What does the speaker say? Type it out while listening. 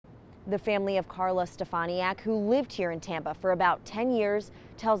The family of Carla Stefaniak, who lived here in Tampa for about 10 years,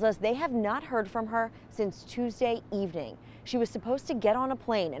 tells us they have not heard from her since Tuesday evening. She was supposed to get on a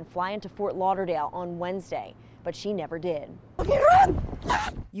plane and fly into Fort Lauderdale on Wednesday, but she never did.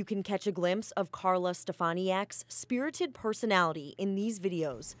 You can catch a glimpse of Carla Stefaniak's spirited personality in these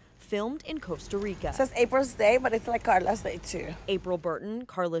videos, filmed in Costa Rica. It says April's Day, but it's like Carla's Day too. April Burton,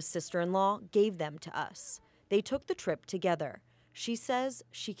 Carla's sister-in-law, gave them to us. They took the trip together. She says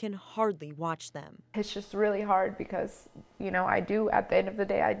she can hardly watch them. It's just really hard because, at the end of the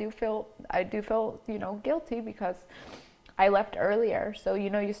day, I do feel, guilty because I left earlier. So,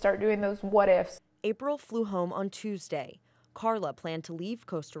 you start doing those what ifs. April flew home on Tuesday. Carla planned to leave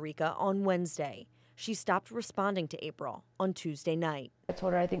Costa Rica on Wednesday. She stopped responding to April on Tuesday night. I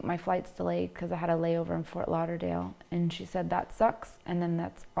told her I think my flight's delayed because I had a layover in Fort Lauderdale. And she said that sucks. And then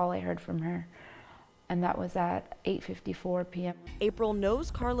that's all I heard from her. And that was at 8:54 p.m. April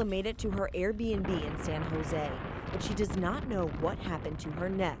knows Carla made it to her Airbnb in San Jose, but she does not know what happened to her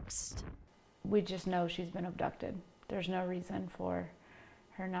next. We just know she's been abducted. There's no reason for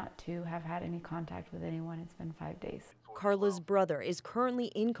her not to have had any contact with anyone. It's been 5 days. Carla's brother is currently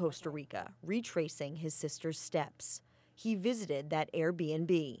in Costa Rica, retracing his sister's steps. He visited that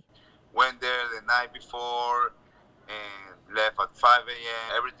Airbnb. Went there the night before and left at 5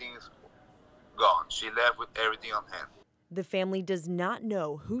 a.m. Everything's gone. She left with everything on hand. The family does not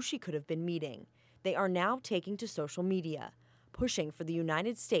know who she could have been meeting. They are now taking to social media, pushing for the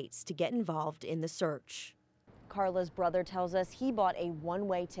United States to get involved in the search. Carla's brother tells us he bought a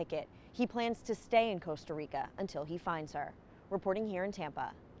one-way ticket. He plans to stay in Costa Rica until he finds her. Reporting here in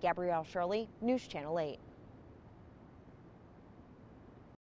Tampa, Gabrielle Shirley, News Channel 8.